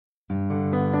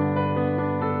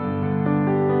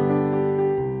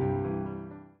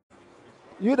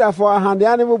Yuda for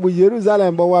handiane mo bu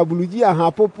Jerusalem bo wa buluji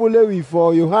aha popole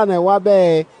for Yohane wa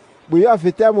be bu yo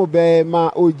fitemo be ma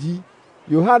oji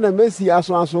Yohane mesi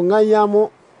aso nganya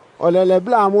mo olele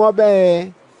bla mo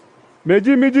be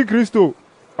meji Kristo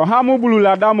oha mo bulu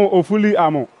ladamo ofuli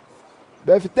amo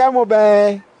be fitemo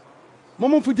be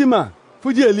momo futima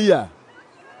fuji Elia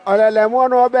olele mo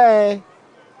no be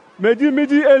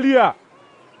meji Elia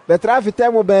be tra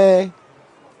fitemo be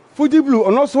fuji bulu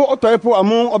ono so otoepo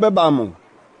amo obeba amo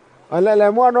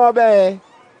olele mo no be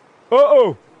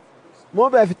oh mo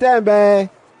be fitembe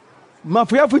ma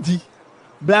fuya fuji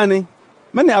blani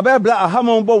mene abebla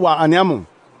ahamo bo wa aniamo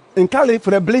nkale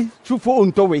freble chufo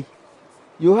ontowe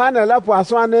Yohane lapo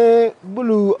aswane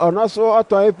bulu onoso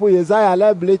otoepo Yesaya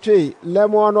lebleche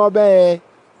lemo no be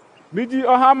miji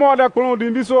oha mo de klon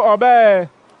din bi so obe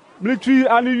blitri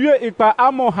aniwie ipa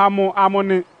amo hamo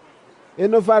amone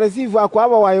eno farisi fu akwa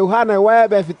wa Yohane wa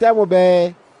be fitemo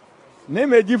be ne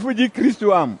meji fuji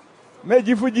Kristo am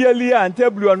meji fuji Elia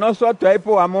anteblu onoso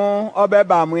toipo amo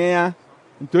obeba amu ya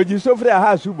ntoji sofre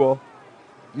aha subo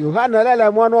Yohane lele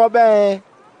mo no be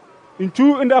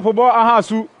ntu ndapobo aha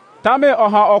su tame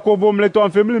oha okobo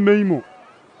mleton family meimo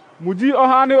muji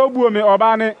oha ne obuome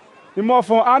obane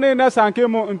imofon ane na sanke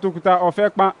mo ntukuta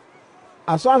ofekpa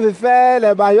aso fefe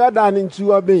le ba Yordan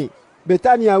ntu obe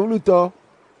Betania wuluto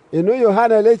eno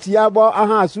Yohane lechi abo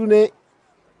aha su ne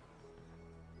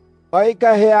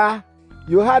oika hia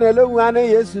Yohane lo nwane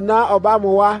Yesu na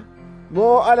obamuwa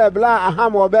mo ole bla aha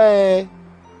mo be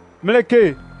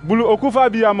mleke bulu okufa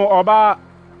bia mo oba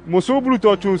muso bulu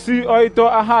to tunsi oito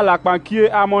aha la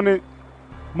pankie amone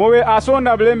mowe aso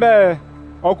na blembe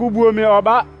okubuome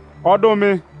oba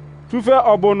odome tufe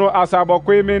obono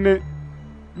asabokwe mene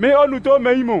me onuto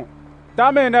meimo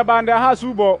tame ne bande ha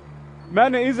subo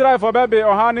mene Israel for bebe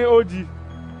ohane oji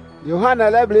Yohane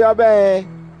leble obe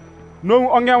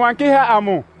no onge wanke ha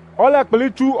amo ole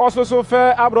kplitu ososo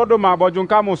fe abrodo ma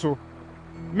bojunka muso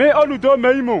me onuto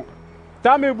meimo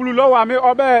tame bulu lo wa me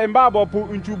obe mba bopu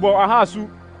nchubo aha su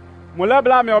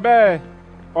mulebla me obe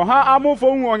oha amu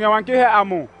fo hu onge wanke ha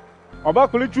amo oba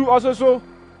kplitu ososo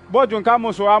bojunka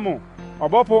muso amo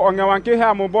obopo onge wanke ha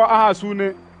amo bo aha su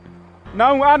ne na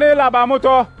hu ane laba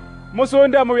moto muso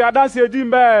nde mu ya danse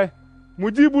ejimbe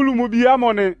muji bulu mu biya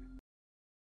mone